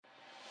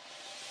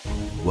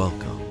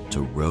Welcome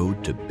to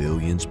Road to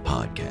Billions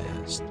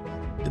podcast,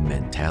 the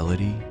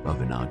mentality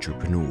of an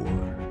entrepreneur.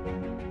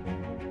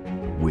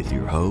 With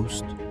your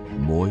host,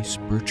 Moise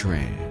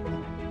Bertrand.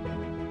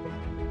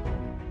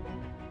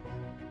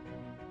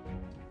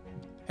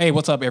 Hey,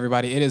 what's up,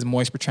 everybody? It is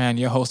Moise Bertrand,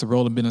 your host of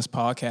Road to Business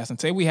podcast. And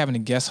today we having a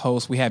guest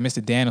host. We have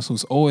Mr. Daniels,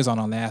 who's always on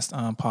our last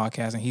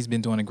podcast, and he's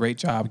been doing a great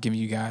job giving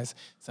you guys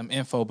some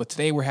info. But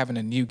today we're having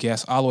a new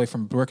guest all the way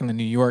from Brooklyn,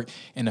 New York,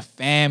 in the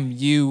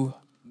FAMU.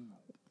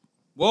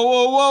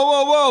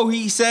 Whoa.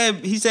 He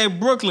said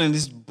Brooklyn.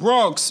 It's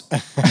Bronx.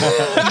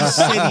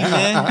 City,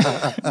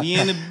 man. We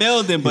in the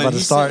building, but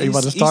he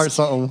about to start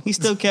something. He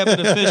still kept it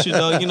official,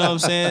 though. You know what I'm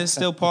saying?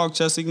 Still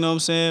Parkchester, you know what I'm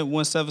saying?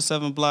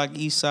 177 block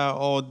East Side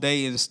all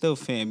day, and still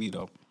FAMU,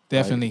 though.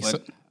 Definitely.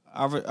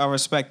 Right? I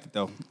respect it,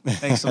 though.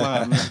 Thanks a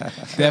lot, man.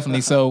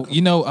 Definitely. So,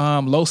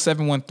 Low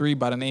 713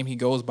 by the name he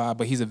goes by,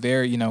 but he's a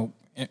very,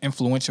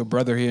 influential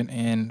brother here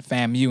in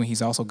FAMU, and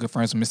he's also good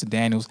friends with Mr.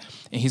 Daniels,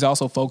 and he's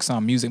also focused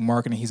on music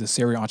marketing. He's a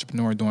serial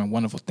entrepreneur doing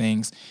wonderful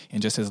things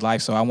in just his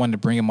life. So I wanted to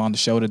bring him on the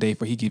show today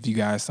for he gives you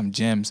guys some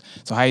gems.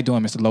 So how you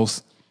doing, Mr.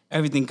 Los?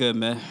 Everything good,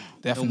 man.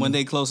 Definitely. One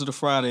day closer to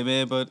Friday,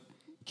 man, but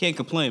can't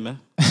complain, man.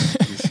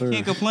 Yes, sir.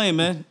 Can't complain,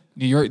 man.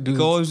 New York It dude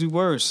could always be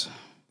worse.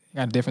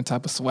 got a different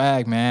type of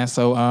swag, man.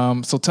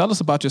 So so tell us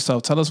about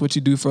yourself. Tell us what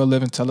you do for a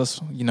living. Tell us,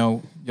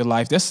 your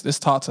life. This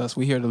talk to us.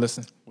 We're here to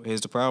listen. Well,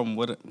 here's the problem.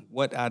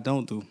 What I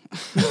don't do.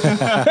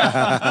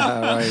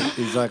 Right,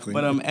 exactly.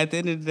 But at the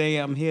end of the day,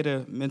 I'm here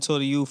to mentor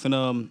the youth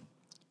and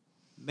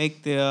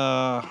make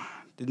the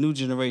new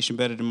generation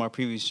better than my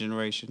previous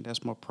generation.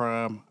 That's my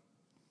prime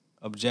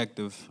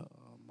objective,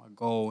 my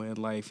goal in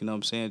life. You know what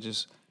I'm saying?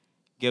 Just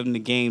give them the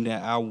game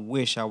that I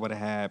wish I would have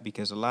had,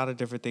 because a lot of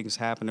different things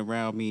happen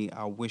around me.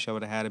 I wish I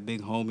would have had a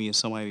big homie or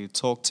somebody to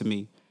talk to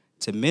me,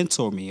 to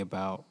mentor me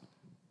about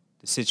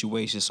the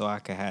situation, so I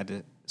could have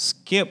to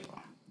skip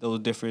those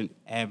different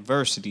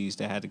adversities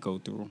that I had to go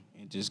through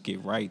and just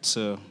get right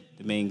to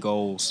the main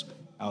goals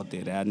out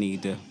there that I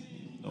need to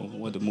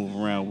want to move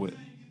around with.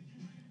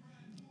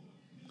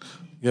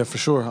 Yeah, for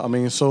sure. I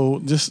mean, so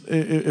just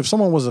if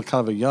someone was a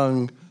kind of a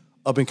young,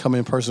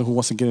 up-and-coming person who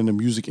wants to get in the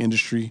music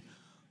industry,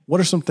 what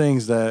are some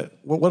things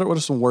what are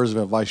some words of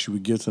advice you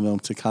would give to them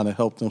to kind of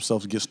help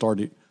themselves get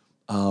started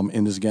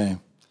in this game?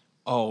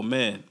 Oh,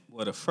 man.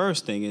 Well, the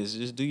first thing is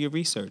just do your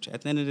research.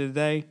 At the end of the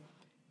day,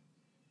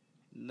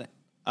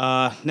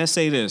 let's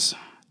say this.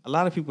 A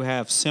lot of people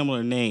have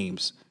similar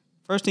names.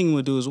 First thing you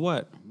would do is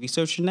what?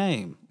 Research your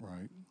name.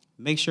 Right.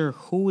 Make sure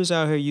who is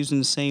out here using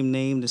the same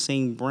name, the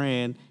same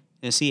brand,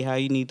 and see how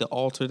you need to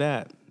alter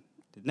that.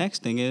 The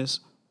next thing is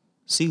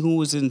see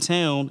who is in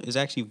town is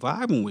actually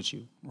vibing with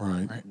you.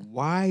 Right.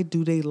 Why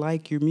do they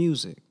like your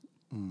music?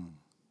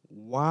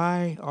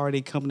 Why are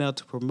they coming out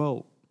to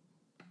promote?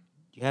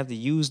 You have to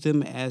use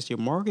them as your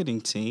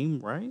marketing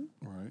team, right?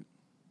 Right.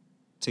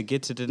 To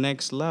get to the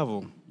next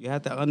level. You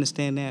have to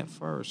understand that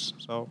first.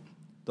 So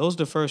those are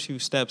the first few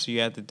steps you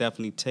have to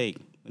definitely take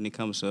when it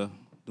comes to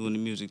doing the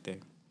music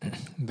thing.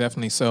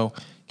 Definitely. So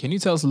can you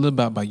tell us a little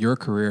bit about your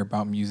career,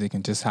 about music,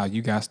 and just how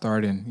you got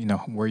started and,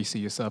 where you see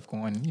yourself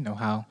going,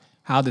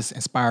 how this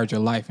inspired your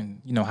life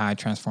and, how it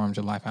transformed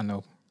your life? I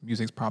know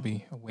music's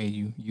probably a way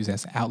you use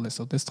as an outlet.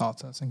 So just talk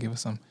to us and give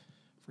us some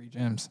free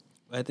gems.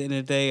 At the end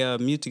of the day,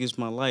 music is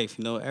my life.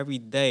 Every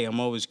day I'm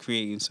always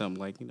creating something.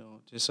 Like,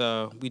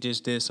 we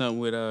just did something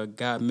with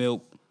Got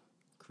Milk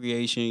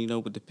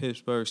creation, with the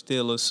Pittsburgh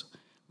Steelers.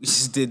 We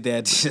just did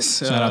that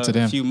Shout out to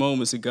them. A few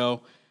moments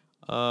ago.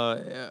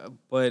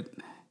 But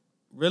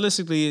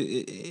realistically,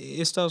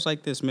 it starts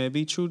like this, man.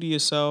 Be true to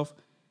yourself.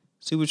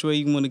 See which way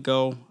you want to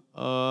go.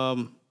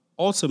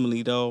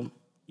 Ultimately, though,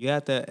 you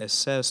have to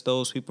assess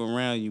those people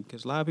around you,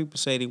 because a lot of people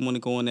say they want to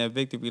go on that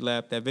victory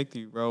lap, that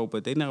victory road,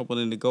 but they're not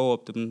willing to go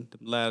up the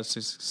ladders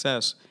of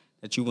success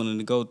that you're willing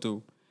to go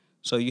through.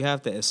 So you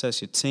have to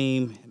assess your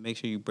team and make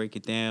sure you break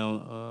it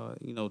down,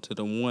 to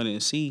the one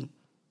and see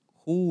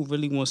who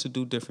really wants to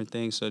do different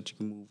things so that you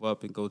can move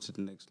up and go to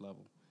the next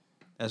level.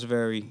 That's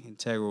very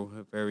integral,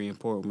 very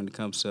important when it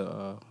comes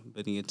to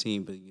building your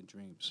team, building your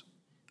dreams.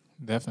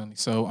 Definitely.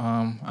 So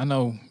I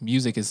know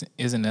music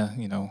isn't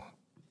a,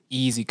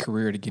 easy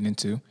career to get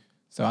into.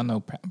 So I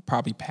know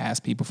probably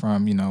past people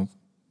from,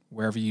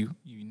 wherever you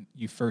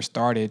first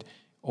started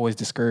always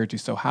discouraged you.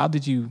 So how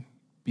did you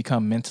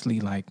become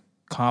mentally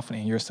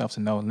confident in yourself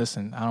to know,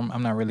 listen,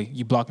 I'm not really,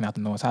 you blocking out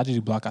the noise. How did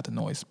you block out the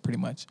noise pretty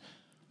much?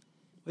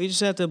 Well, you just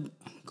have to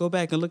go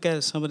back and look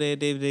at some of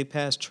their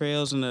past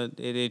trails and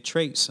their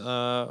traits. You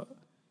got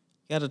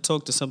to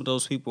talk to some of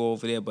those people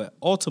over there. But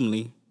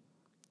ultimately,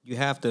 you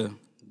have to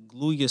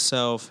glue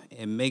yourself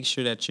and make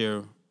sure that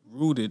you're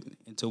rooted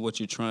into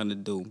what you're trying to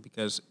do,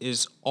 because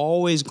it's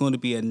always going to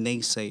be a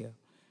naysayer.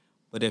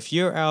 But if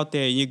you're out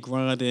there and you're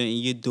grinding and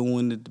you're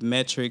doing the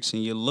metrics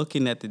and you're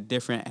looking at the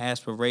different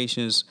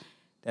aspirations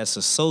that's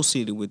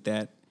associated with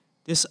that,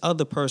 this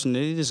other person,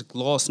 they just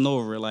glossing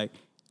over it like,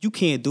 you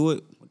can't do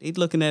it. They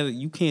looking at it,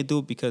 you can't do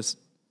it because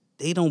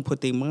they don't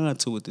put their mind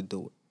to it to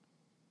do it.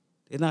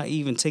 They're not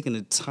even taking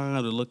the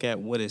time to look at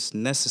what is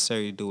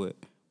necessary to do it.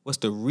 What's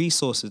the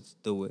resources to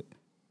do it?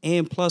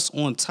 And plus,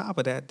 on top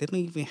of that, they don't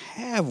even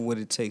have what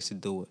it takes to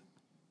do it.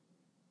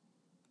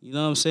 You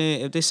know what I'm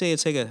saying? If they say it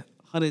take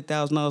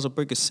 $100,000 to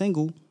break a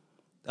single,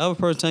 the other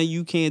person telling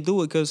you can't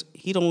do it because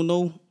he don't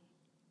know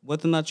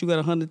whether or not you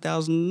got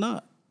 $100,000 or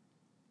not.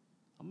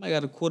 I might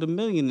got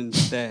 $250,000 in the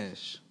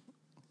stash.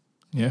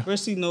 Yeah.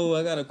 Chrissy know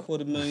I got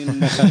 $250,000 in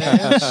the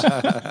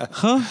stash.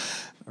 Huh?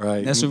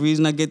 Right. That's the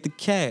reason I get the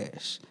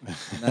cash.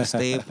 And I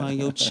stay upon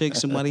your chick,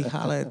 somebody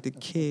holler at the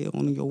kid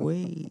on your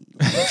way.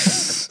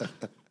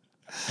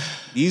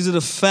 These are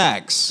the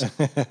facts.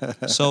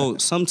 So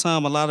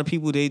sometimes a lot of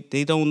people, they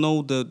don't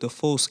know the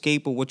full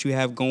scope of what you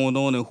have going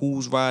on and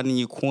who's riding in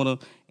your corner.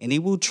 And they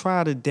will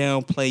try to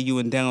downplay you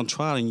and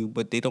downtrodden you,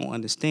 but they don't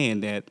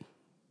understand that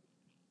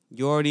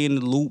you're already in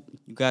the loop.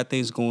 You got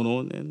things going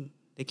on, and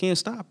they can't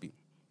stop you.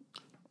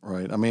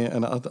 Right. I mean,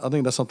 and I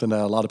think that's something that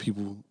a lot of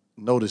people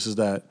notice is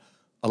that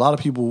a lot of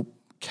people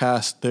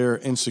cast their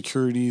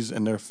insecurities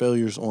and their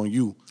failures on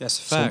you. That's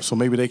a fact. So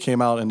maybe they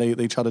came out and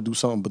they try to do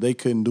something, but they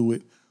couldn't do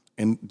it.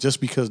 And just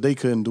because they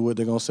couldn't do it,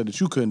 they're going to say that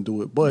you couldn't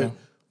do it. But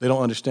they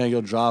don't understand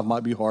your drive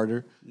might be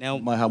harder. Now,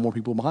 you might have more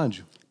people behind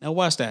you. Now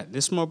watch that.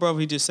 This is my brother,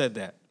 he just said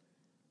that.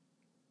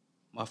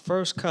 My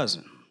first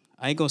cousin,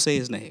 I ain't going to say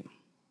his name.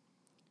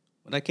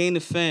 When I came to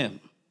fam,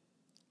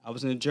 I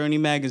was in a Journey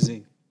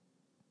magazine.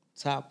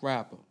 Top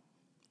rapper.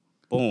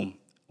 Boom.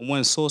 I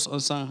won Source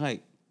Unsigned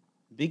Hype.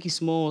 Biggie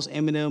Smalls,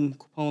 Eminem,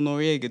 Capone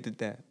Noriega did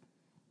that.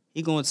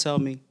 He going to tell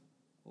me,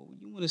 well,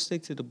 you want to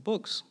stick to the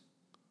books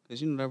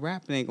because, you know, that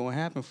rapping ain't going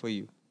to happen for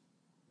you.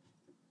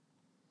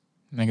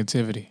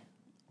 Negativity.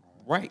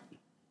 Right.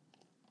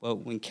 But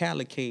when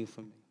Khaled came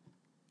for me,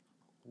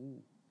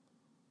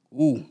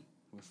 ooh.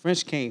 When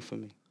French came for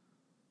me,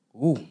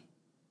 ooh.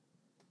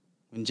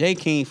 When Jay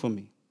came for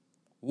me,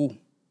 ooh.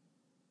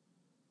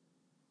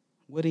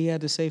 What he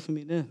had to say for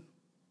me then?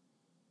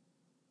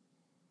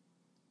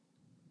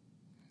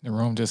 The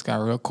room just got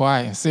real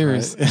quiet and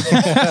serious.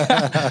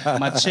 Right.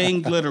 My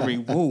chain glittery,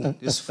 woo,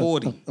 it's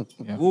 40.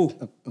 Yeah. Woo.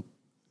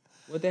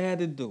 What they had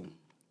to do?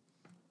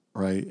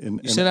 Right. You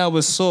said I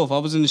was soft. I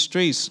was in the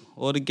streets.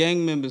 All the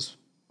gang members,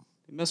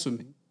 they mess with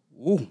me.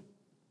 Woo.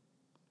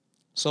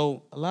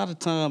 So a lot of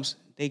times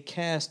they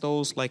cast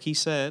those, like he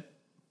said,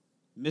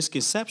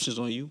 misconceptions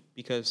on you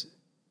because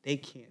they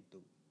can't do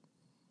it.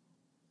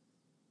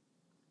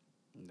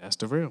 That's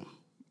the real.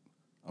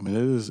 I mean,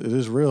 it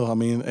is real. I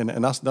mean,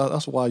 and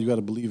that's why you got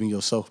to believe in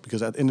yourself,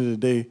 because at the end of the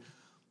day,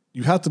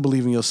 you have to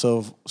believe in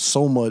yourself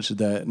so much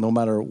that no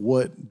matter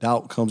what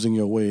doubt comes in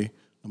your way,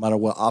 no matter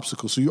what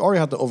obstacles, so you already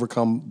have to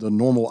overcome the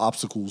normal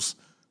obstacles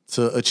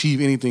to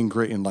achieve anything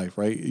great in life,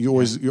 right?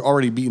 You're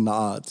already beating the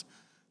odds.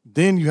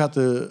 Then you have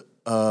to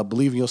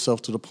believe in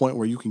yourself to the point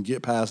where you can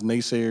get past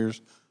naysayers,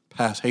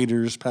 past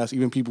haters, past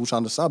even people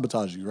trying to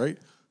sabotage you, right?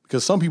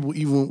 Because some people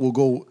even will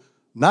go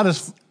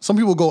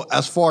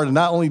as far to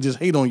not only just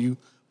hate on you,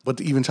 but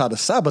to even try to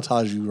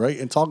sabotage you, right?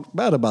 And talk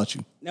bad about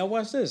you. Now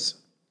watch this.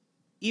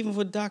 Even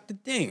for Dr.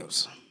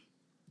 Daniels,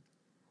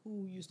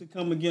 who used to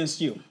come against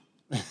you.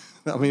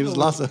 I mean, there's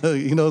lots of,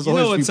 there's You know always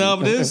what people.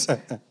 time it is?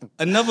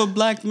 Another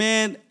black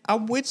man, I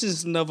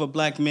witnessed another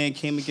black man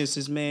came against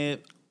this man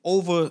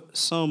over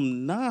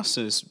some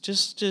nonsense,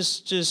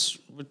 just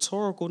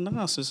rhetorical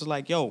nonsense. It's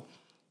like, yo,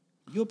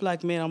 you're a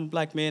black man, I'm a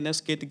black man, let's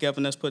get together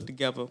and let's put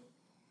together.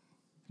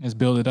 Let's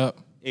build it up.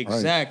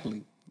 Exactly.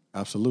 Right.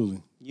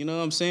 Absolutely. You know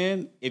what I'm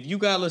saying? If you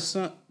got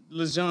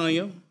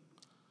lasagna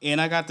and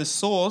I got the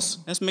sauce,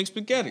 let's make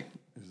spaghetti.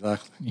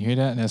 Exactly. You hear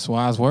that? That's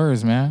wise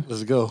words, man.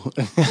 Let's go.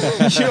 You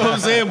know what I'm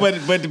saying?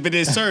 But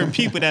there's certain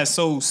people that's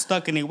so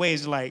stuck in their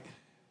ways, like,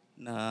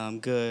 nah,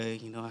 I'm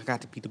good. You know, I got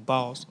to be the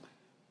boss.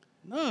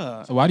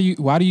 Nah. So why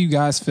do you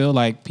guys feel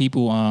like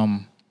people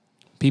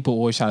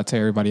always try to tear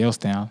everybody else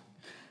down?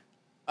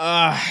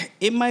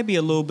 It might be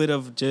a little bit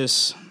of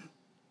just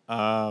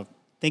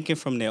thinking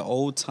from their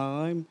old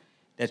time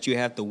that you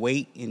have to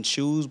wait and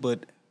choose.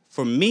 But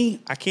for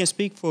me, I can't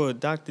speak for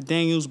Dr.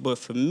 Daniels, but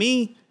for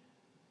me,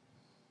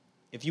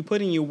 if you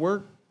put in your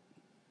work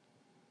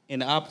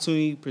and the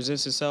opportunity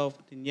presents itself,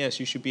 then yes,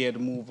 you should be able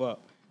to move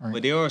up. Right.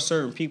 But there are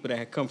certain people that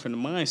have come from the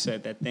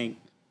mindset that think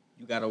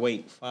you got to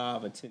wait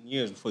 5 or 10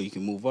 years before you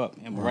can move up.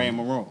 Am I right? Am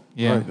I wrong?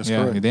 Yeah, Right, that's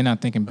correct. They're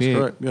not thinking big.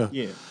 Correct. Yeah.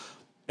 Yeah.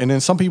 And then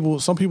some people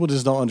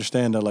just don't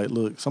understand that. Like,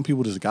 look, some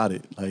people just got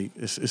it. Like,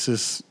 it's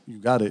just you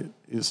got it.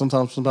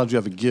 Sometimes you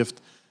have a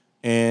gift,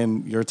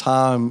 and your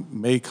time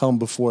may come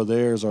before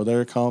theirs, or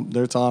their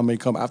time may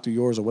come after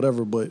yours, or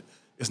whatever. But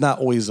it's not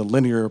always a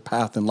linear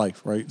path in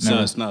life, right?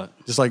 No, it's not.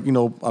 Just like,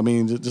 I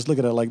mean, just look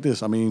at it like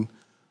this. I mean,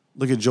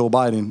 look at Joe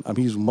Biden. I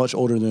mean, he's much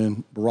older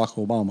than Barack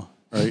Obama,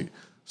 right?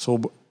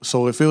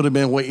 So if it would have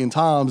been waiting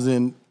times,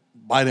 then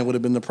Biden would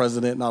have been the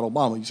president, not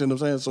Obama. You see what I'm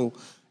saying? So,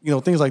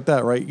 things like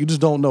that, right? You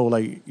just don't know.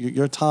 Like,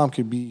 your time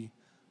could be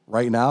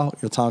right now.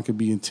 Your time could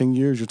be in 10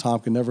 years. Your time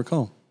could never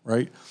come,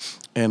 right?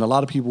 And a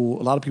lot of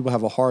people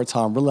have a hard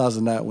time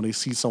realizing that when they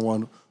see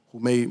someone who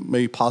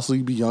may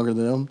possibly be younger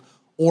than them,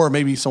 or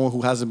maybe someone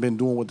who hasn't been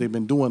doing what they've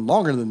been doing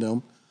longer than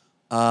them,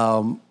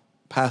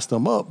 pass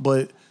them up.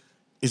 But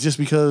it's just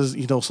because,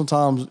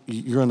 sometimes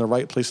you're in the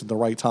right place at the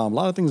right time. A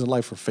lot of things in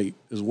life are fate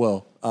as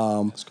well.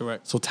 That's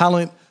correct. So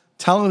talent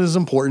is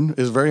important.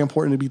 It's very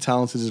important to be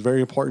talented. It's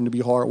very important to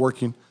be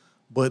hardworking.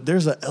 But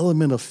there's an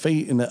element of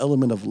fate and an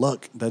element of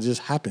luck that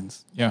just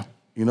happens. Yeah.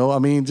 I'll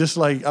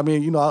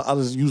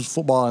just use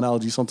football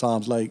analogy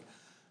sometimes. Like,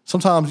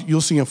 sometimes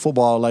you'll see in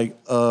football, like,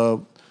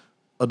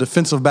 a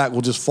defensive back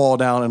will just fall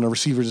down and the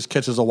receiver just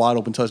catches a wide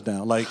open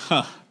touchdown. Like,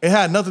 it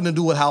had nothing to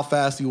do with how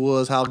fast he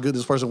was, how good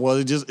this person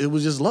was. It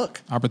was just luck.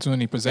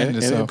 Opportunity presented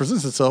And itself. it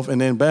presents itself, and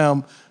then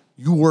bam,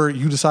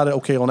 you decided,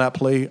 okay, on that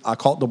play, I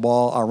caught the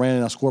ball, I ran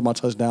and I scored my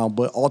touchdown,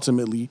 but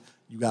ultimately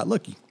you got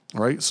lucky,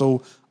 right?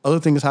 So other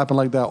things happen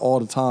like that all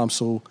the time.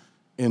 So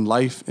in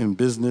life, in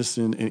business,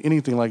 and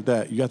anything like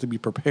that, you have to be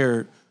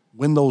prepared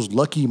when those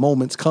lucky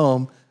moments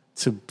come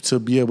to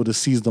be able to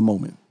seize the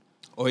moment.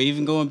 Or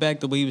even going back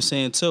to what he was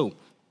saying too.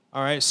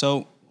 All right,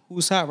 so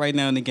who's hot right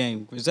now in the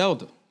game?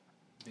 Griselda,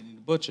 Benny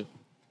the Butcher,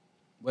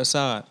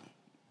 Westside,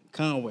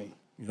 Conway.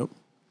 Yep.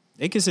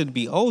 They consider to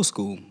be old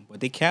school,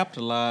 but they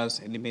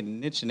capitalized and they made a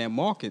niche in that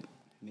market.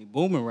 And they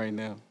booming right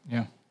now.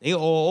 Yeah. They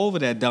all over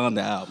that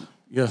Donda album.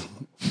 Yeah.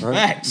 Right.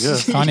 Facts. Yeah.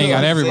 Kanye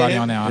got everybody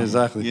on that.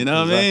 Exactly. You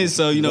know what I mean?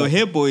 So,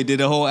 Hit Boy did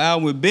a whole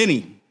album with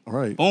Benny. All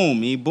right.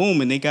 Boom, he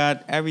booming. They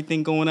got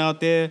everything going out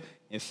there.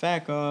 In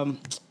fact,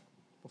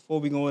 before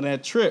we go on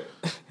that trip,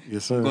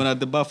 Yes, sir. going out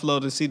to Buffalo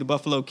to see the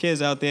Buffalo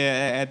Kids out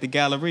there at the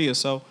Galleria.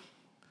 So,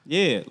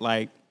 yeah,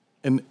 like,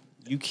 And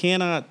you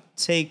cannot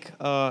take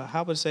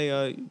how would I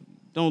say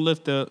don't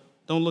look the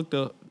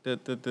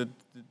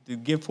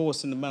gift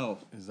horse in the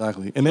mouth.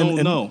 exactly.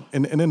 Don't know.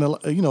 And then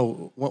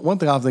one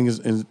thing I think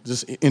is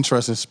just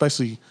interesting,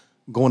 especially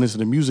going into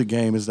the music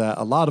game, is that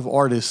a lot of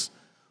artists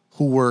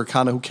who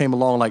came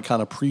along like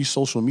kind of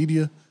pre-social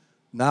media,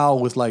 now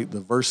with like the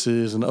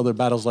verses and other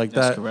battles like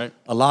That's that, correct.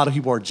 a lot of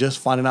people are just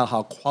finding out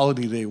how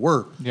quality they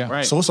were. Yeah.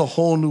 Right. So it's a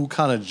whole new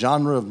kind of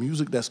genre of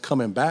music that's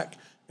coming back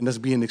and that's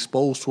being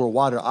exposed to a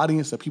wider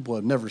audience that people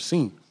have never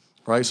seen.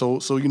 Right. So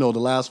the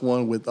last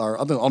one with I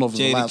don't know if it's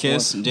the Jada last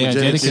Kiss. one. Yeah,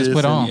 Jada Kiss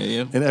put on.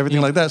 And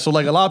everything like that. So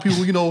like a lot of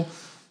people,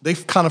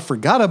 they've kind of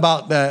forgot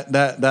about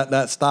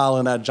that style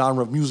and that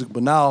genre of music,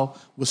 but now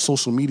with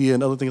social media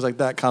and other things like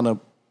that kind of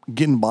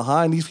getting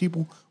behind these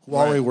people who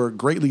already were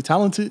greatly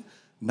talented,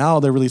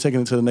 now they're really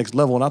taking it to the next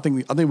level. And I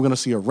think we're going to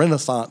see a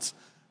renaissance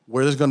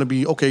where there's going to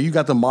be, okay, you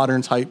got the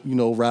modern type,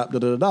 rap,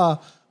 but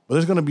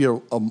there's going to be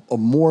a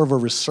more of a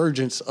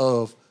resurgence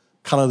of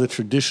kind of the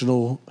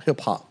traditional hip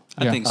hop.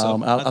 I think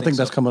so. I think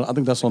that's coming. I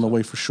think that's on the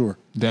way for sure.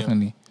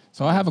 Definitely.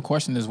 So I have a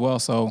question as well.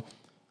 So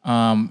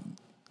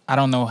I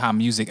don't know how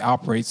music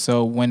operates.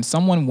 So when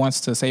someone wants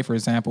to, say, for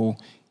example,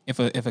 if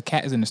a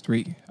cat is in the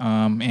street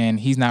and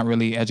he's not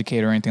really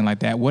educated or anything like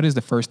that, what is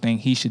the first thing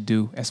he should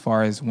do as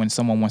far as when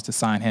someone wants to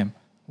sign him?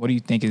 What do you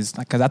think is,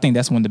 because I think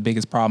that's one of the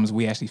biggest problems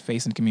we actually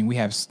face in the community. We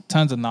have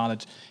tons of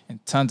knowledge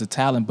and tons of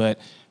talent, but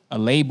a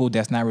label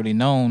that's not really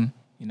known,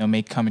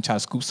 may come and try to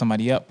scoop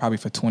somebody up probably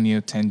for $20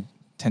 or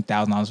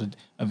 $10,000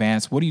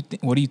 advance. What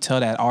do you tell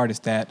that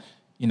artist that,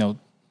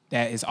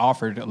 that is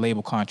offered a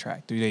label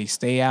contract? Do they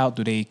stay out?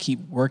 Do they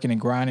keep working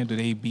and grinding? Do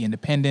they be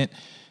independent?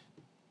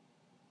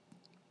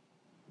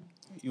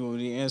 You want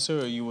the answer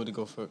or you want to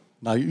go first?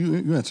 Now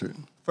you answer it.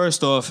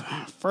 First off,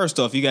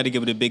 you got to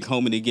give it a big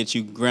homie to get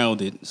you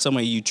grounded.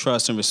 Somebody you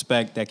trust and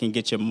respect that can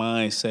get your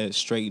mindset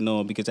straightened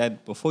on. Because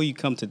before you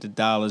come to the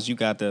dollars, you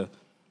got to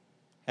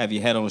have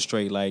your head on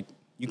straight. Like,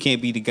 you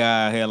can't be the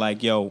guy out here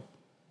like, yo,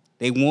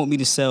 they want me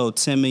to sell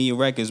 10 million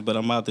records, but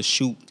I'm about to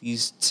shoot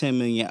these 10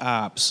 million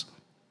ops.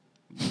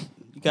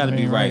 You got to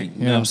be right.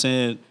 You know what I'm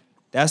saying?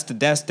 That's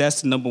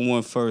the number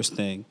one first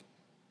thing.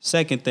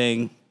 Second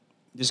thing,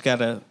 just got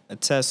to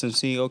attest and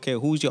see, okay,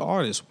 who's your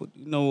artist?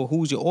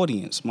 Who's your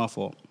audience? My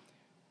fault.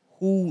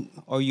 Who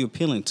are you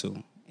appealing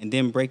to? And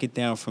then break it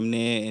down from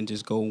there and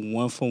just go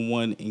one for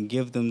one and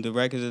give them the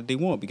records that they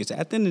want. Because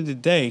at the end of the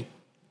day,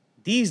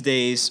 these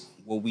days,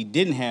 what we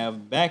didn't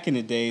have back in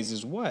the days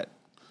is what?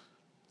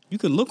 You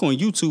can look on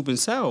YouTube and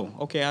sell.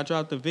 Okay, I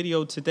dropped a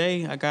video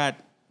today. I got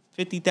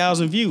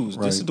 50,000 views.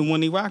 Right. This is the one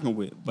they rocking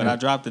with. But I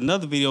dropped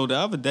another video the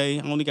other day.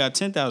 I only got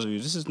 10,000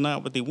 views. This is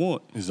not what they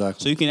want.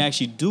 Exactly. So you can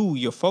actually do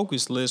your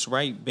focus list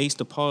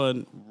based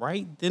upon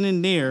right then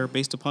and there,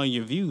 based upon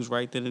your views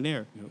right then and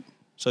there. Yep.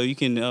 So you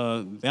can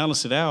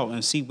balance it out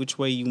and see which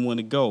way you want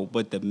to go.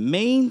 But the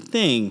main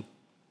thing,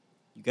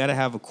 you got to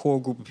have a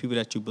core group of people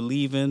that you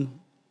believe in,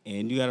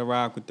 and you got to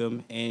rock with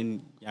them.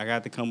 And I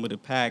got to come with a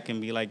pack and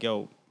be like,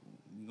 yo,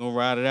 we're going to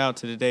ride it out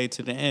to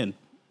the end.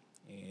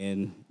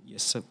 And your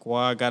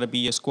squad got to be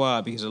your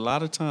squad, because a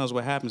lot of times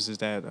what happens is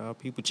that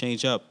people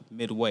change up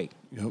midway.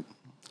 Yep.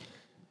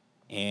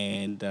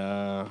 And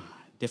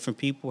different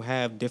people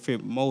have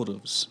different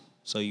motives.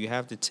 So you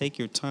have to take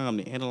your time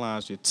to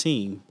analyze your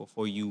team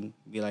before you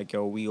be like,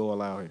 yo, we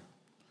all out here.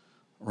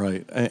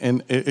 Right.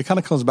 And it kind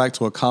of comes back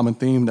to a common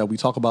theme that we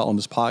talk about on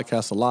this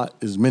podcast a lot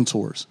is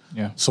mentors.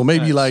 Yeah. So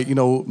maybe Nice.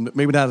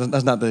 maybe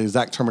that's not the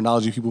exact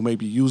terminology people may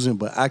be using,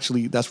 but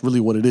actually that's really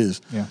what it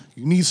is. Yeah.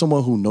 You need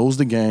someone who knows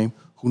the game,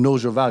 who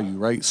knows your value,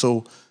 right?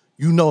 So,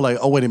 you know, like,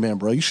 oh, wait a minute,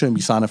 bro, you shouldn't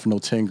be signing for no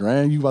 10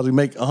 grand. You about to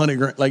make 100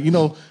 grand. Like, you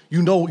know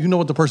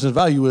what the person's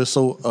value is.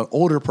 So an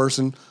older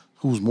person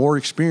who's more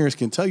experienced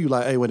can tell you,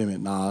 like, hey, wait a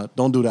minute, nah,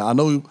 don't do that. I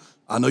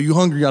know you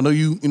hungry. I know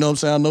you know what I'm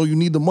saying? I know you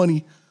need the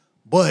money.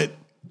 But,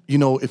 you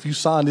know, if you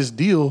sign this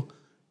deal,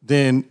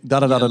 then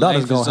da-da-da-da-da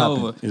is going to happen.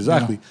 Over.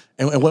 Exactly.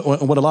 Yeah. And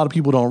what a lot of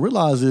people don't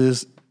realize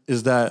is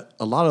that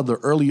a lot of the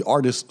early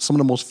artists, some of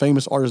the most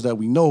famous artists that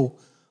we know,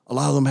 a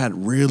lot of them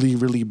had really,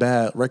 really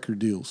bad record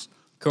deals.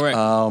 Correct.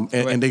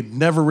 And they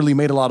never really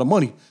made a lot of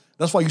money.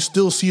 That's why you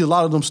still see a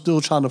lot of them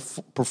still trying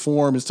to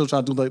perform and still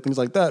trying to do like things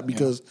like that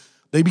because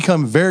they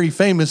become very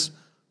famous,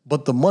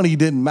 but the money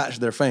didn't match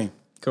their fame.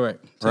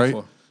 Correct. Right?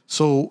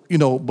 So, you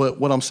know, but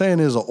what I'm saying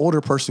is an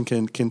older person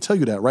can tell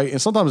you that, right? And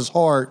sometimes it's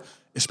hard,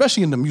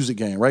 especially in the music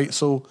game, right?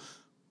 So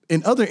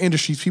in other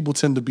industries, people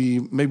tend to be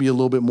maybe a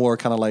little bit more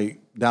kind of like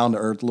down to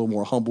earth, a little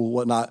more humble,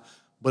 whatnot.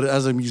 But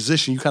as a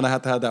musician, you kind of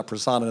have to have that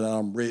persona that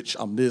I'm rich,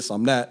 I'm this,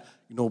 I'm that,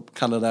 you know,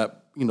 kind of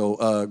that, you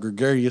know,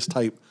 gregarious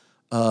type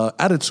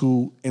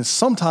attitude. And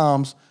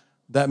sometimes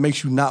that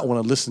makes you not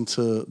want to listen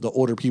to the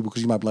older people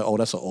because you might be like, oh,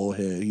 that's an old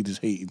head. He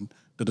just hating,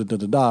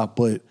 da-da-da-da-da.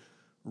 But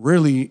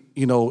really,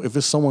 you know, if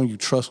it's someone you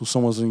trust, who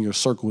someone's in your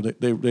circle,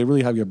 they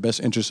really have your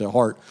best interest at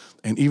heart.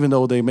 And even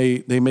though they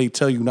may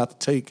tell you not to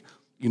take,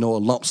 you know, a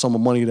lump sum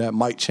of money that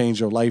might change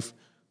your life,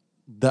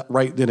 that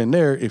right then and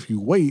there, if you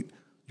wait,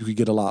 you could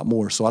get a lot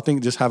more. So I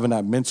think just having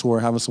that mentor,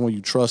 having someone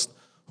you trust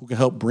who can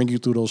help bring you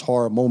through those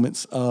hard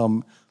moments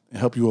and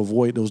help you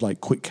avoid those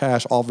like quick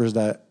cash offers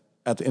that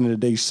at the end of the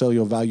day sell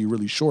your value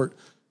really short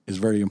is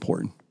very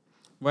important.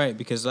 Right,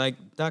 because like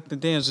Dr.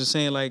 Dan's was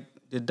saying, like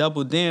the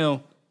double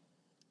down,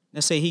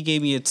 let's say he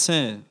gave me a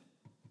 10.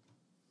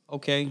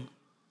 Okay,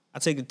 I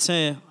take a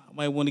 10, I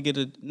might want to get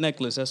a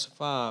necklace, that's a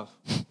 5.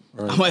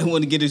 Right. I might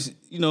want to get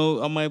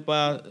I might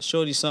buy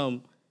Shorty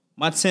something.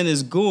 My 10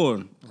 is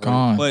gone.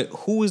 But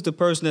who is the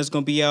person that's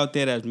going to be out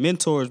there that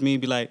mentors me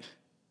and be like,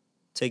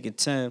 take a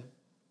 10.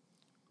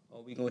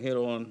 Oh, we going to hit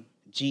on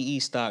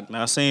GE stock.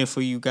 Now, saying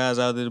for you guys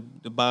out there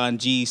to buying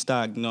GE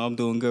stock, you know, I'm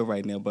doing good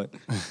right now, but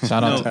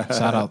shout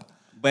out.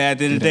 But at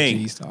the end of the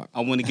day, I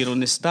want to get on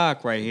this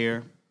stock right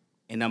here,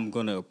 and I'm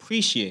going to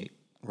appreciate.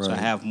 Right. So I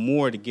have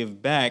more to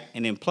give back.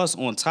 And then plus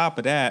on top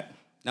of that,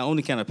 not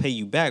only can I pay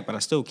you back, but I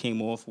still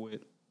came off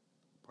with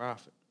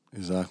profit.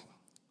 Exactly.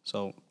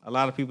 So a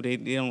lot of people, they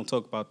don't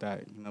talk about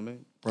that. You know what I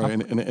mean?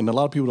 Right. And a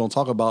lot of people don't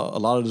talk about a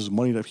lot of this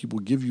money that people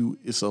give you.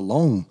 It's a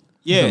loan.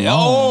 Yeah.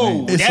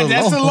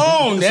 That's a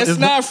loan. That's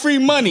not free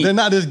money. They're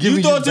not just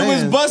giving you. You thought it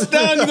was bust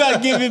down. You got to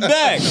give it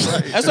back.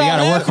 That's all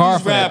I work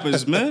hard for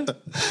rappers, man.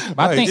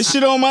 I think this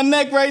shit on my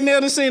neck right now.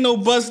 This ain't no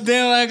bust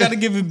down. I got to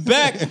give it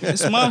back.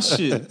 It's my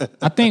shit.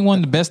 I think one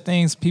of the best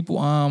things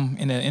people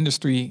in the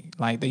industry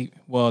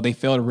they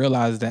fail to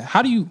realize that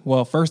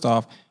first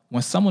off,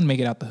 when someone make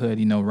it out the hood,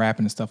 you know,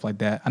 rapping and stuff like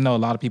that, I know a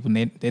lot of people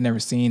they never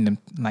seen them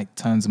like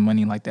tons of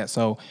money like that.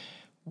 So,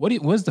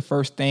 what's the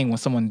first thing when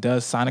someone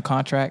does sign a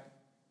contract?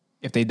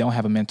 If they don't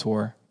have a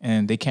mentor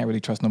and they can't really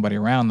trust nobody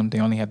around them, they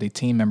only have their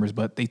team members,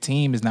 but their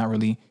team is not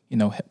really, you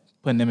know,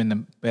 putting them in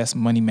the best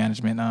money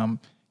management,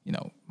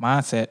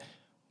 mindset.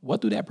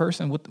 What do that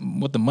person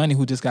with the money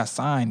who just got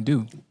signed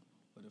do?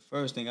 Well, the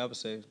first thing I would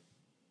say,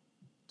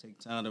 take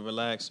time to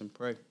relax and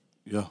pray.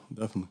 Yeah,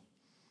 definitely.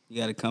 You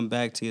got to come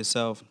back to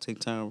yourself and take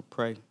time to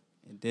pray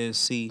and then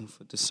see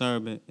for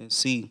discernment and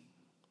see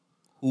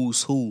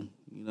who's who.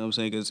 You know what I'm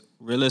saying? Because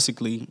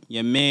realistically,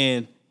 your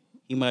man,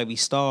 he might be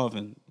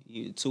starving.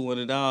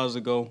 $200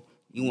 ago,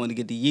 you want to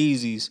get the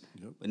Yeezys,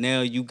 but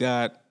now you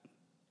got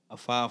a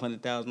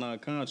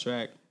 $500,000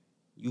 contract.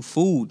 You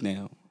food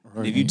now.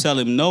 Right. If you tell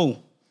him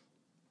no,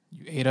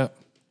 you ate up.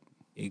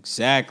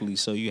 Exactly.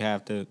 So you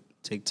have to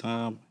take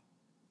time,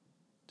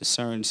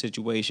 discern the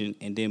situation,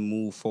 and then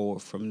move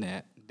forward from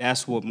that.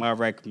 That's what my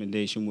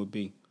recommendation would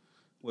be.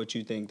 What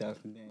you think, Dr.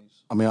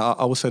 Daniels? I mean,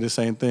 I would say the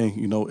same thing.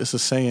 You know, it's a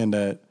saying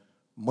that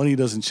money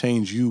doesn't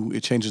change you;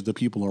 it changes the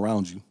people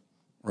around you.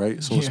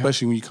 Right? So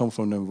especially when you come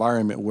from an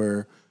environment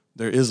where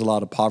there is a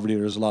lot of poverty,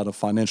 there's a lot of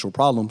financial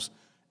problems,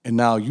 and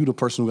now you the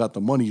person who got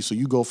the money, so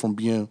you go from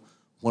being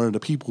one of the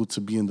people to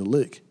being the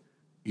lick.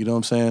 You know what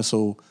I'm saying?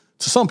 So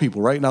to some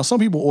people, right? Now some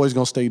people always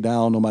gonna stay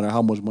down no matter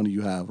how much money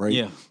you have, right?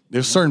 Yeah.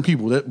 There's certain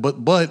people that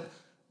but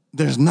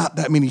there's not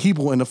that many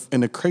people, and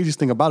the craziest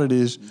thing about it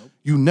is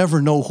you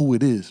never know who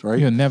it is, right?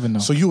 You'll never know.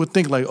 So you would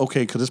think like,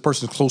 okay, because this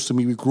person's close to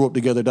me, we grew up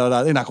together,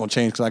 they're not gonna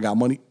change because I got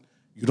money.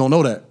 You don't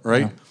know that,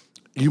 right? Yeah.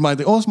 You might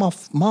think, oh, it's my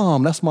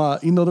mom. That's my,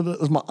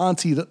 that's my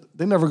auntie.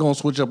 They're never going to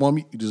switch up on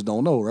me. You just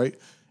don't know, right?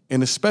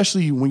 And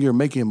especially when you're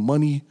making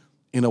money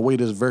in a way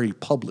that's very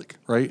public,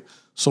 right?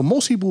 So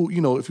most people,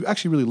 if you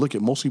actually really look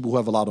at most people who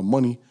have a lot of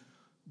money,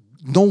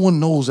 no one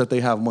knows that they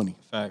have money.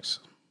 Facts.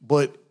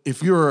 But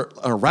if you're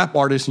a rap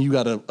artist and you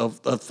got a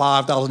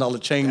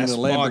 $5,000 chain and a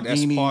Lamborghini.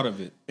 That's part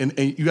of it. And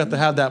you have to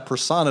have that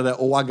persona that,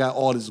 I got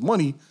all this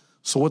money.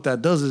 So what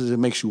that does is it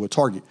makes you a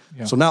target.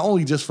 Yeah. So not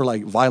only just for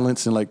like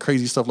violence and like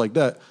crazy stuff like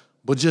that,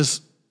 but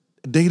just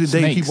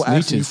day-to-day people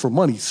asking you for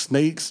money.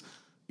 Snakes,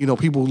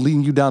 people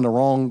leading you down the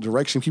wrong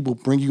direction. People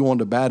bring you on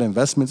to bad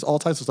investments, all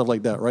types of stuff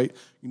like that, right?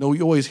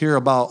 We always hear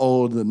about,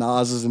 the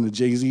Nas's and the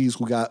Jay-Z's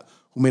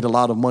who made a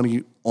lot of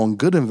money on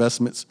good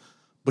investments,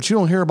 but you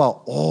don't hear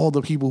about all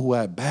the people who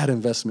had bad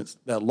investments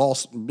that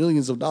lost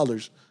millions of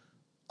dollars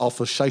off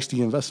of shiesty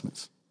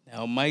investments.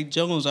 Now, Mike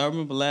Jones, I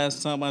remember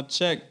last time I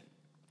checked,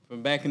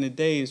 from back in the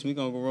days, we're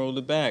going to roll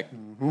it back.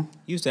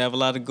 He used to have a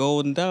lot of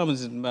gold and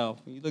diamonds in his mouth.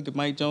 You look at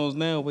Mike Jones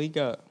now, what he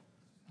got?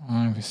 I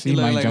don't even see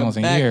Mike Jones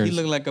in years. He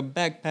looked like a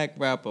backpack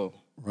rapper.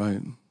 Right.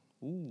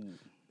 Ooh.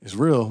 It's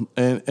real.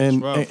 And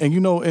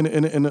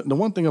the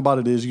one thing about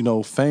it is,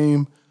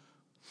 fame,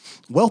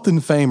 wealth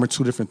and fame are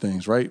two different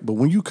things, right? But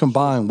when you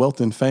combine wealth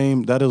and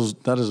fame, that is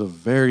a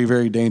very,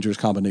 very dangerous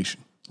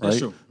combination, right? That's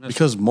true.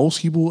 Because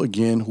most people,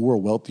 again, who are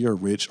wealthy or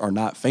rich are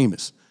not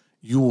famous.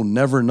 You will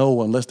never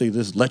know unless they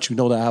just let you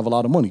know that I have a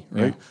lot of money,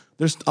 right?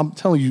 Yeah. I'm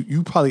telling you,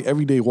 you probably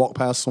every day walk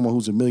past someone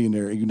who's a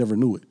millionaire and you never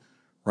knew it,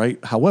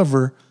 right?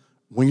 However,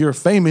 when you're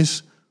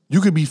famous, you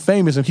could be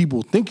famous and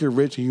people think you're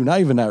rich and you're not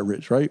even that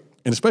rich, right?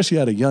 And especially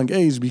at a young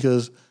age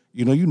because,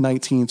 you're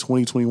 19,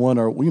 20, 21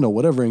 or,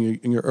 whatever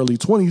in your early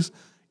 20s,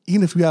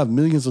 even if you have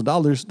millions of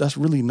dollars, that's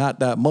really not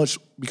that much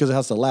because it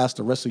has to last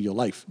the rest of your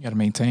life. You got to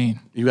maintain.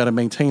 You got to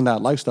maintain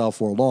that lifestyle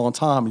for a long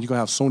time and you're going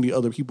to have so many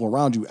other people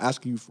around you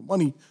asking you for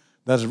money.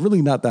 That's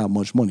really not that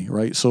much money,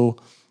 right? So,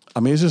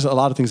 it's just a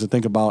lot of things to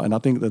think about. And I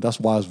think that's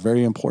why it's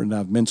very important to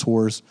have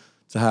mentors,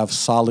 to have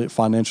solid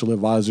financial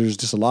advisors,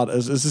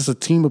 it's just a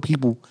team of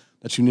people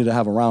that you need to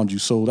have around you.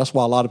 So that's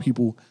why a lot of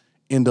people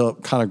end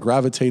up kind of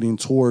gravitating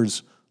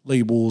towards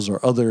labels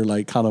or other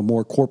like kind of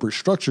more corporate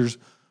structures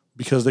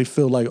because they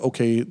feel like,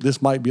 okay,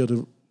 this might be able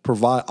to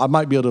provide, I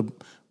might be able to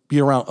be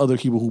around other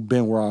people who've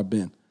been where I've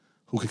been,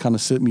 who can kind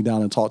of sit me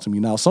down and talk to me.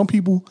 Now, some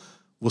people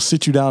will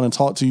sit you down and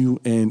talk to you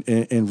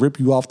and rip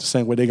you off the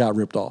same way they got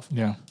ripped off.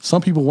 Yeah.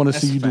 Some people want to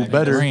see you do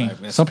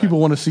better. Some people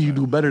want to see you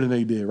do better than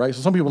they did, right?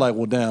 So some people are like,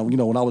 well, damn,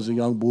 when I was a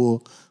young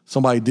bull,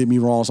 somebody did me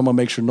wrong, so I'm going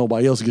to make sure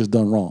nobody else gets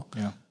done wrong.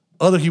 Yeah.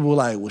 Other people are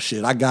like, well,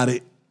 shit, I got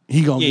it.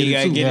 He going to get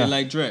it too. Get it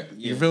like Drake.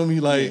 Yeah. You feel me?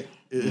 Like,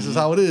 this is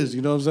how it is.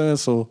 You know what I'm saying?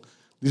 So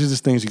these are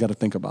just things you got to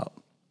think about.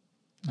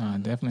 I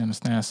definitely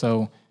understand.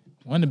 So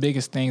one of the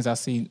biggest things I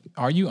see,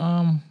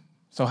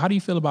 so how do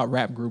you feel about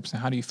rap groups and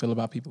how do you feel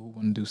about people who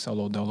want to do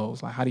solo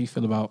dolos? Like, how do you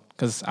feel about,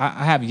 because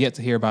I have yet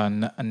to hear about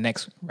a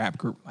next rap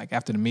group. Like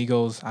after the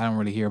Migos, I don't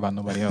really hear about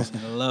nobody else.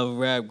 I love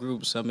rap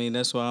groups.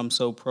 That's why I'm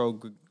so pro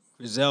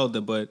Griselda,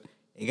 but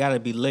it got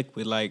to be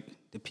liquid. Like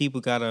the people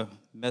got to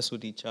mess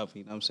with each other.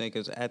 You know what I'm saying?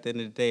 Because at the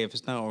end of the day, if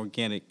it's not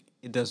organic,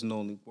 it doesn't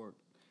only work.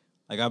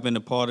 Like I've been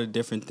a part of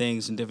different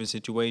things in different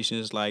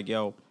situations. Like,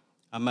 yo,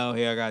 I'm out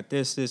here, I got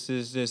this,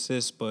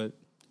 but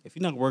if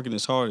you're not working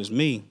as hard as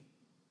me,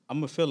 I'm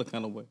going to feel a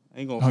kind of way. I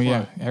ain't going to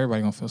yeah.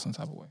 Everybody going to feel some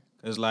type of way.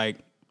 Because, like,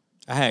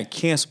 I had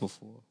cancer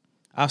before.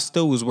 I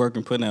still was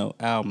working, putting out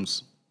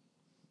albums,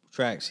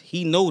 tracks.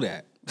 He know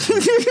that.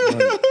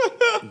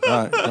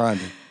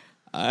 Grinding.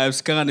 I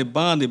absconded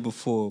bonded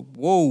before.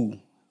 Whoa.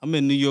 I'm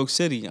in New York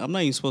City. I'm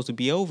not even supposed to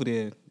be over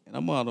there. And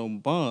I'm out on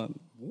bond.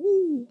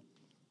 Woo.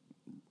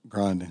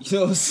 Grinding. You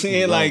know what I'm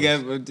saying? Like,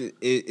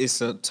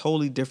 it's a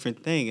totally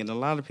different thing. And a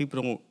lot of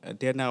people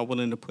they're not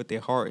willing to put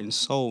their heart and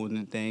soul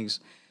into things.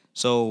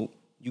 So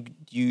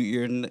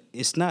you're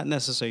it's not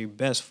necessarily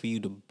best for you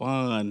to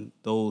bond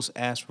those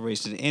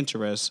aspirations and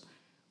interests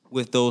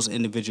with those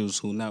individuals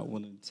who are not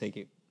willing to take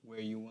it where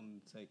you want them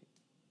to take it.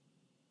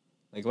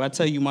 Like if I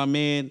tell you, my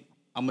man,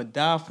 I'm gonna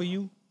die for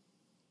you.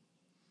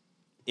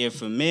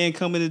 If a man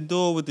come in the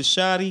door with the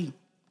shotty,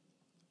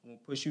 I'm gonna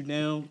push you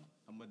down.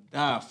 I'm gonna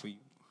die for you.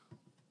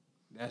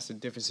 That's a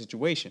different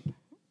situation.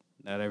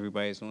 Not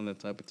everybody's on that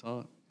type of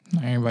time.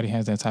 Not everybody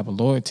has that type of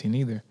loyalty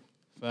neither.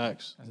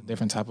 Facts. That's a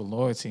different type of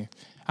loyalty.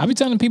 I be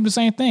telling people the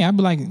same thing. I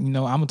be like, I'm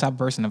a type of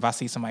person, if I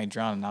see somebody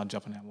drowning, I'll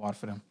jump in that water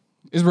for them.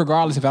 It's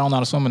regardless if I don't know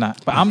how to swim or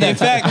not. But I'm that in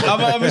fact, I'm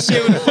going to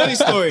share with a funny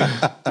story.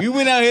 We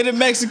went out here to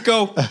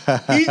Mexico.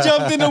 He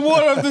jumped in the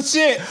water of the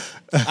shit.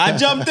 I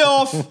jumped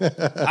off.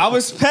 I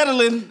was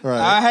pedaling. Right.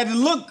 I had to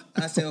look.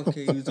 I said,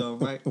 okay, he's all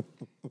right. All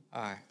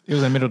right. It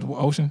was in the middle of the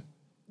ocean?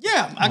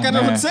 Yeah, I got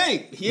on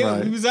tape. Yeah,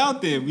 right. We was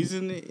out there. We was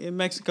in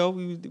Mexico.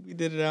 We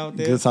did it out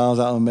there. Good times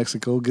out in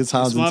Mexico. Good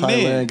times in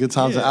Thailand. Man. Good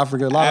times in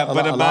Africa.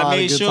 But I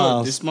made sure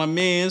times. This my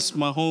man's,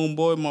 my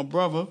homeboy, my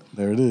brother.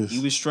 There it is. He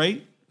was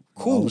straight.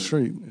 Cool.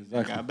 Straight.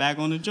 Exactly. Got back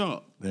on the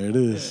jump. There it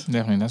is. Yeah.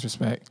 Definitely, that's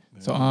respect.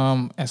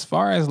 So, as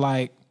far as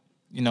like,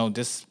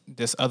 this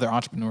other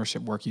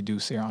entrepreneurship work you do,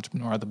 serial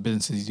entrepreneur, other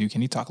businesses you do,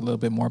 can you talk a little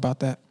bit more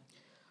about that?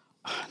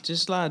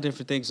 Just a lot of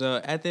different things.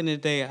 At the end of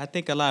the day, I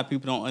think a lot of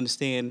people don't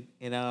understand,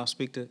 and I'll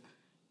speak to,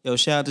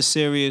 shout out to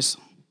Sirius,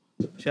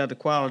 shout out to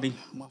Quality.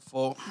 My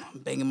fault,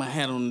 I'm banging my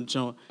head on the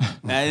joint.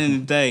 At the end of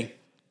the day,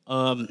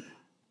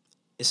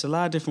 it's a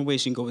lot of different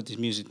ways you can go with this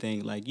music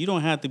thing. Like, you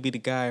don't have to be the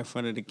guy in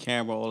front of the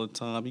camera all the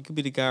time. You could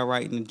be the guy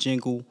writing the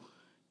jingle,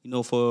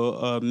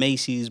 for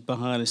Macy's,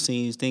 behind the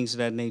scenes, things of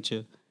that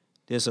nature.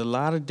 There's a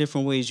lot of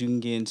different ways you can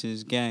get into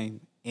this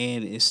game,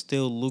 and it's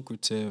still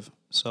lucrative.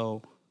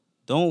 So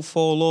don't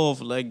fall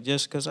off, like,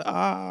 just because,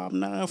 I'm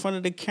not in front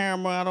of the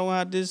camera, I don't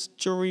have this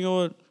jewelry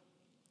on.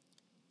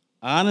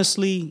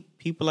 honestly,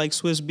 people like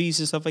Swiss Beats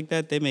and stuff like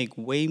that, they make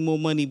way more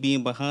money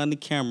being behind the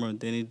camera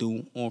than they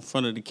do on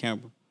front of the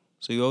camera.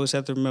 So you always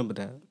have to remember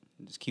that.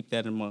 Just keep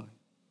that in mind.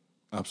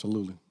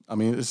 Absolutely. I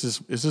mean, it's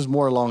just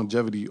more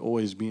longevity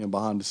always being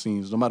behind the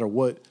scenes, no matter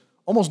what,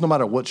 almost no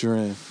matter what you're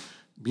in,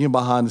 being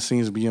behind the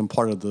scenes, being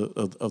part of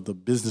the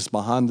business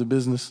behind the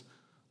business.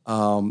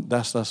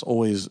 That's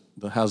always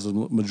has the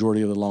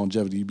majority of the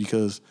longevity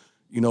because,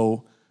 you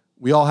know,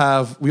 we all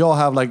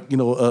have like, you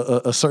know,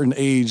 a certain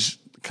age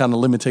kind of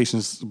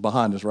limitations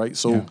behind us, right?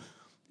 So,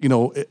 you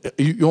know,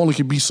 you only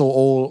can be so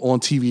old on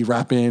TV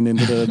rapping and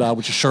with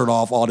your shirt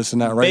off, all this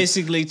and that, right?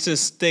 Basically, it's a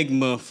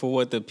stigma for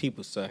what the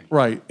people say.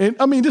 Right. And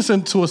I mean, just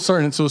to a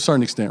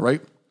certain extent,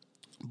 right?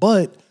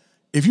 But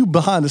if you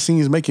behind the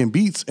scenes making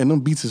beats and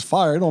them beats is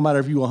fire, it don't matter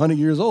if you're 100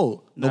 years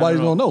old. Nobody's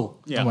gonna know.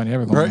 Yeah. Nobody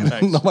ever gonna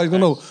right? know. Nobody's gonna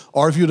know.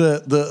 Or if you're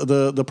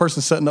the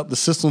person setting up the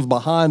systems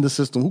behind the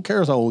system, who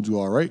cares how old you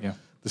are, right? Yeah.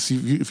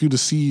 If you're the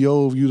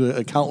CEO, if you're the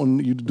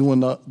accountant, you're doing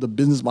the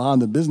business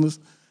behind the business.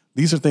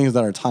 These are things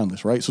that are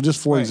timeless, right? So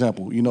just for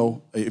example, you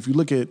know, if you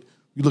look at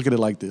it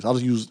like this, I'll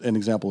just use an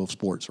example of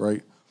sports,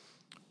 right?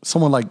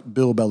 Someone like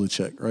Bill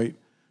Belichick, right?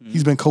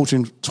 He's been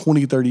coaching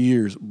 20, 30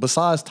 years.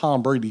 Besides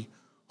Tom Brady,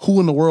 who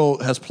in the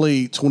world has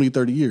played 20,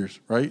 30 years,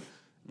 right?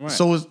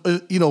 So, it's,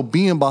 you know,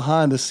 being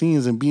behind the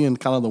scenes and being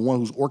kind of the one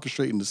who's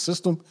orchestrating the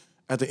system,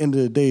 at the end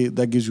of the day,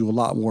 that gives you a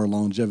lot more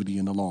longevity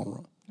in the long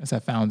run. That's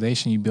that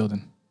foundation you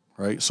building.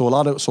 Right? So a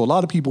lot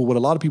of people, what a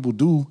lot of people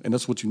do, and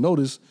that's what you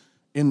notice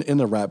in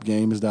the rap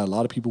game, is that a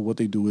lot of people, what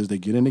they do is they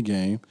get in the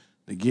game,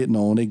 they get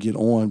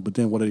on, but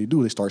then what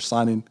do? They start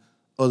signing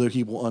other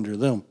people under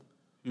them.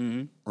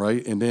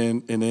 Right? And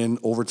then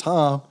over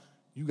time,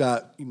 you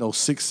got, you know,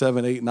 6,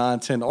 7, 8, 9,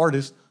 10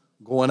 artists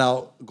going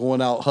out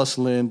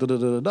hustling,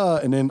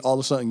 and then all of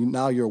a sudden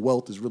now your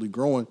wealth is really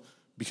growing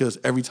because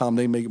every time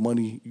they make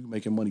money, you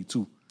making money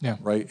too. Yeah.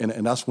 Right.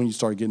 And that's when you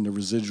start getting the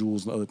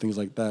residuals and other things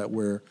like that,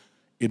 where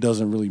it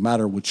doesn't really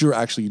matter what you're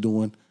actually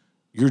doing.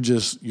 You're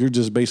just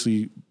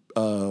basically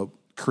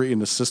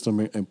creating a system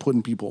and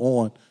putting people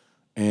on,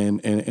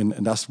 and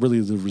that's really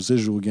the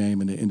residual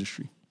game in the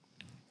industry.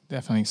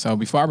 Definitely. So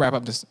before I wrap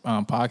up this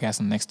podcast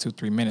in the next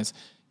 2-3 minutes,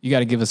 you got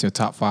to give us your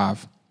top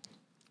 5.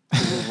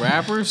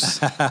 Rappers?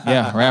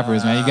 Yeah,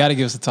 rappers, man. You got to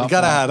give us the top 5. You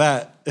gotta have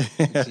that.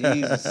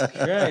 Jesus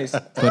Christ.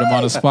 Put them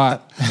on the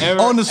spot.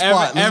 On the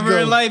spot. Ever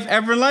in life?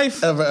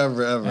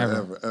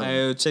 Ever.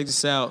 Hey, check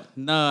this out.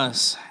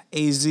 Nas,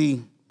 AZ,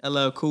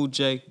 LL Cool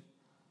J,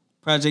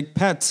 Project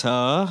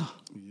Pata.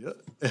 Yeah.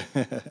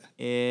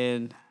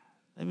 And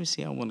let me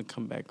see. I want to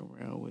come back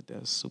around with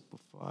that super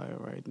fire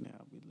right now.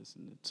 I'll be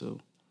listening to.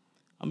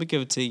 I'm going to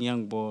give it to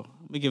Young Boy.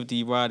 I'm going to give it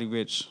to Roddy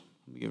Ricch.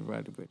 Let me give it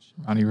Roddy Ricch.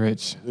 Roddy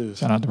Ricch.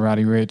 Shout out to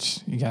Roddy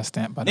Ricch. You got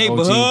stamped by the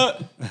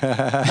Neighborhood.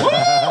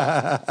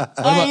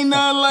 I ain't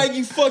nothing like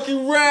you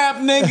fucking rap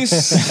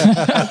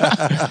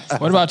niggas.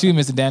 What about you,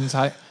 Mr. Daniels?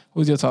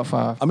 Who's your top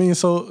 5? I mean,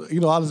 so, you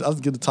know, I'll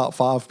just get the top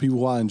 5 people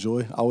who I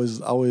enjoy. I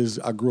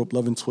grew up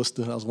loving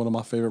Twista. That was one of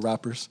my favorite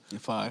rappers.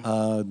 Fire.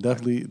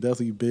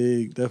 Definitely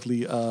big.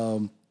 Definitely,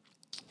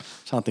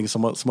 trying to think of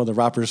some other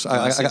rappers.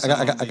 I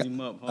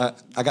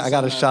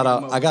got to shout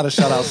out. I got to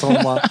shout out some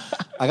of my.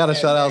 I got to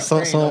shout out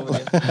some. Give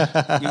me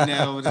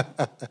that over there.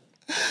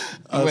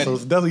 So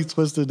it's definitely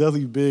Twista,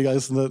 definitely big. I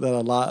listen to that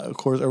a lot. Of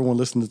course, everyone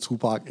listened to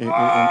Tupac in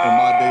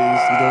my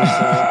days. You know what I'm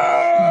saying?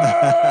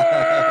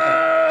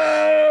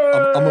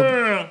 I'm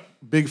a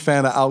big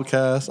fan of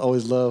Outkast.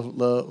 Always loved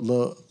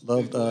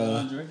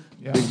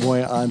Big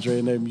Boy and Andre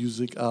and their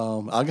music.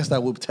 I guess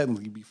that would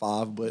technically be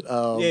 5, but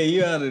yeah,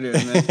 you out of there,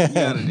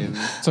 man.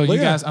 So you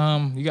guys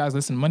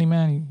listen to Money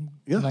Man?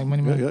 You like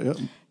Money Man? Yeah.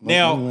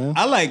 Now, Money Man.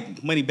 I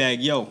like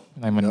Moneybagg Yo, You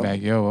like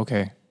Moneybagg Yo?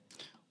 Okay.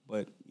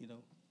 but you know,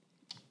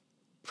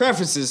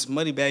 preferences.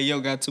 Moneybagg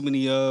Yo got too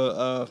many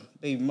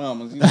baby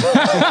mamas. You know?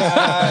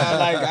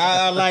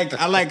 I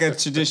like a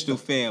traditional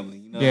family.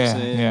 You know what I'm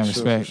saying? Yeah,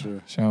 respect.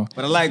 Sure.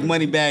 But I like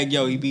Moneybagg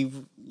Yo. He be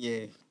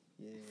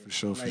For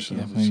sure.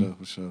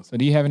 So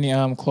do you have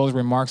any closing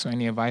remarks or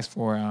any advice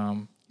for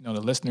the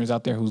listeners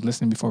out there who's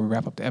listening before we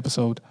wrap up the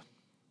episode?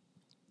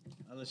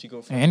 I'll let you go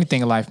first. And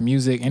anything in life,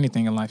 music,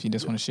 anything in life you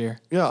just want to share?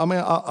 Yeah, I mean,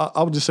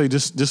 I would just say,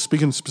 just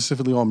speaking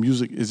specifically on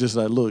music, is just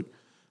that, look,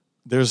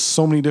 there's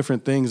so many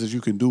different things that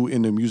you can do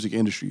in the music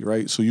industry,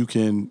 right? So you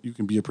can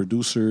be a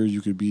producer,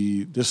 you could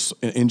be just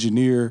an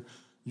engineer,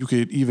 you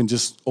could even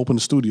just open a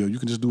studio. You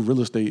can just do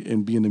real estate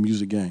and be in the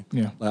music game.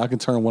 Yeah. Like I can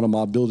turn one of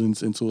my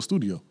buildings into a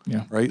studio.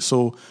 Yeah. Right.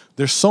 So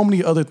there's so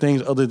many other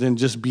things other than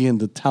just being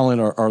the talent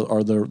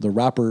or the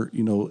rapper,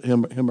 you know,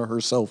 him or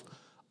herself.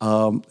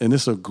 And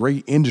it's a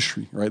great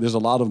industry, right? There's a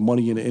lot of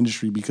money in the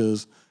industry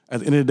because at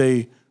the end of the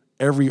day,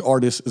 every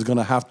artist is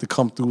gonna have to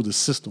come through the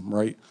system,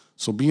 right?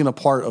 So being a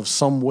part of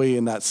some way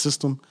in that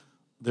system,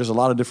 there's a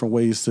lot of different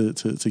ways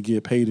to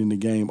get paid in the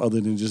game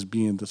other than just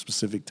being the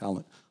specific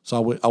talent.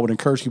 So I would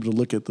encourage people to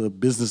look at the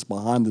business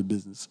behind the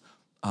business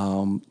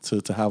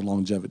to have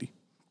longevity.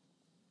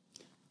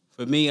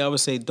 For me, I would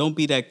say don't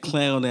be that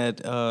clown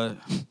that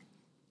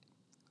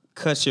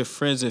cuts your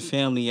friends and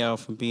family out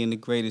from being the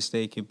greatest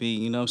they could be.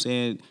 You know what I'm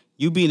saying?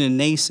 You being a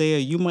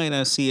naysayer, you might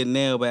not see it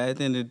now, but at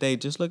the end of the day,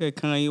 just look at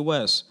Kanye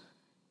West.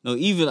 No,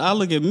 even I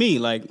look at me,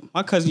 like,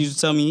 my cousin used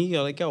to tell me,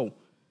 like, yo,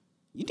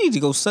 you need to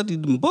go study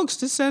them books,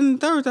 this, that, and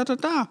the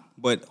third, da.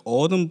 But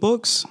all them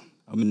books,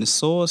 I'm in the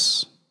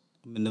Source,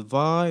 I'm in the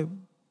Vibe,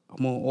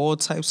 I'm on all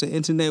types of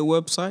internet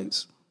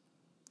websites.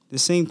 The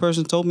same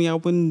person told me I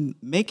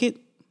wouldn't make it.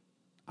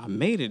 I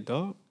made it,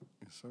 dog.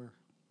 Yes, sir.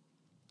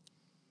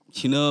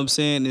 You know what I'm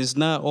saying? It's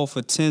not all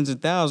for tens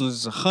of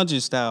thousands, it's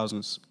hundreds of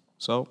thousands.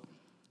 So,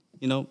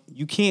 you know,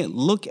 you can't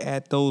look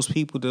at those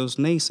people, those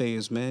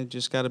naysayers, man.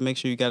 Just got to make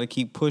sure you got to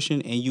keep pushing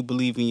and you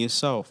believe in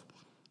yourself.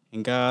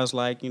 And guys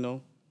like, you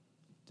know,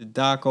 the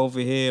doc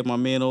over here, my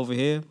man over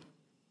here,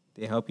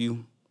 they help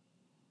you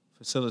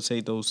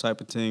facilitate those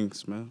type of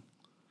things, man.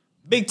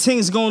 Big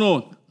things going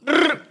on.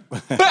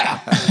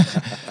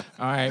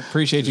 All right.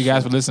 Appreciate you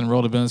guys for listening to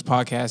Roll the Billions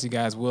podcast. You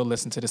guys will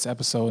listen to this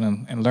episode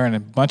and learn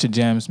a bunch of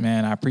gems,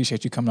 man. I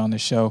appreciate you coming on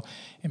this show.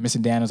 And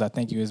Mr. Daniels, I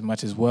thank you as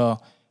much as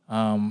well.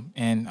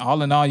 And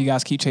all in all, you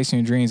guys keep chasing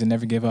your dreams and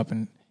never give up.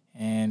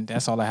 And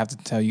that's all I have to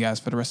tell you guys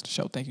for the rest of the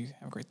show. Thank you.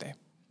 Have a great day.